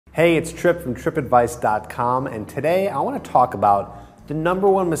Hey, it's Tripp from trippadvice.com, and today I want to talk about the number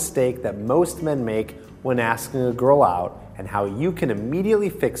one mistake that most men make when asking a girl out and how you can immediately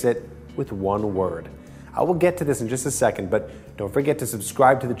fix it with one word. I will get to this in just a second, but don't forget to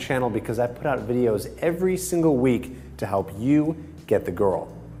subscribe to the channel because I put out videos every single week to help you get the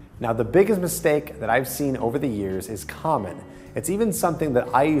girl. Now, the biggest mistake that I've seen over the years is common. It's even something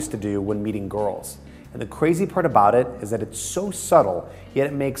that I used to do when meeting girls. And the crazy part about it is that it's so subtle, yet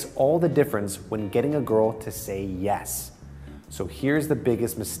it makes all the difference when getting a girl to say yes. So here's the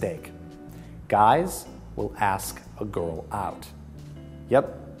biggest mistake. Guys will ask a girl out.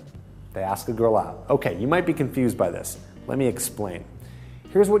 Yep, they ask a girl out. Okay, you might be confused by this. Let me explain.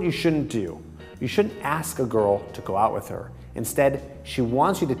 Here's what you shouldn't do. You shouldn't ask a girl to go out with her. Instead, she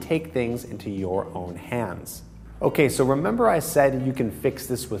wants you to take things into your own hands. Okay, so remember I said you can fix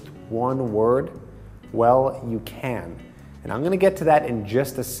this with one word? Well, you can. And I'm going to get to that in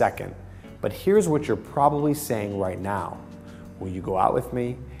just a second. But here's what you're probably saying right now. Will you go out with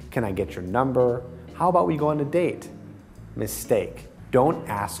me? Can I get your number? How about we go on a date? Mistake. Don't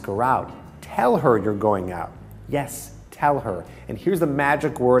ask her out. Tell her you're going out. Yes, tell her. And here's the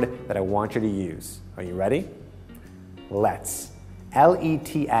magic word that I want you to use. Are you ready? Let's.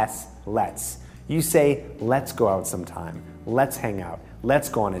 L-E-T-S, let's. You say, let's go out sometime. Let's hang out. Let's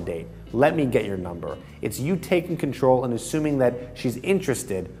go on a date. Let me get your number. It's you taking control and assuming that she's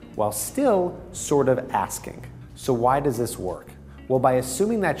interested while still sort of asking. So why does this work? Well, by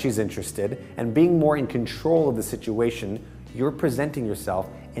assuming that she's interested and being more in control of the situation, you're presenting yourself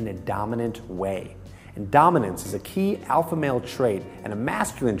in a dominant way. And dominance is a key alpha male trait and a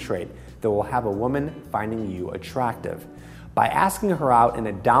masculine trait that will have a woman finding you attractive. By asking her out in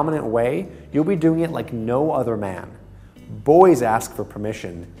a dominant way, you'll be doing it like no other man. Boys ask for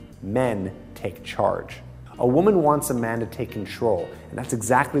permission. Men take charge. A woman wants a man to take control, and that's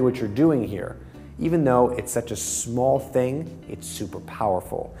exactly what you're doing here. Even though it's such a small thing, it's super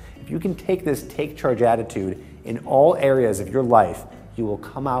powerful. If you can take this take charge attitude in all areas of your life, you will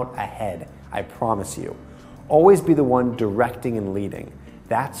come out ahead, I promise you. Always be the one directing and leading.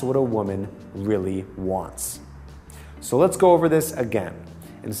 That's what a woman really wants. So let's go over this again.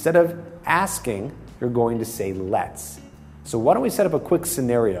 Instead of asking, you're going to say let's. So why don't we set up a quick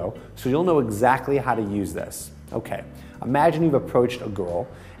scenario so you'll know exactly how to use this. Okay, imagine you've approached a girl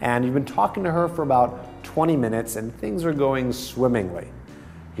and you've been talking to her for about 20 minutes and things are going swimmingly.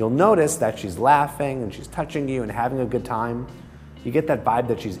 You'll notice that she's laughing and she's touching you and having a good time. You get that vibe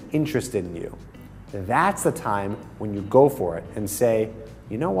that she's interested in you. That's the time when you go for it and say,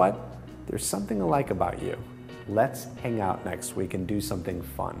 you know what? There's something I like about you. Let's hang out next week and do something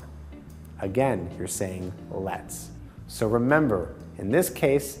fun. Again, you're saying let's. So remember, in this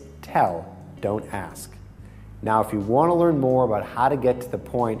case, tell, don't ask. Now, if you want to learn more about how to get to the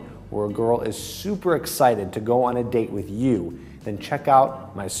point where a girl is super excited to go on a date with you, then check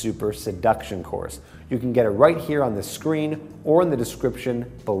out my Super Seduction course. You can get it right here on the screen or in the description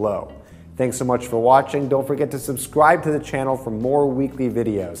below. Thanks so much for watching. Don't forget to subscribe to the channel for more weekly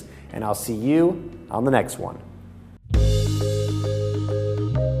videos, and I'll see you on the next one.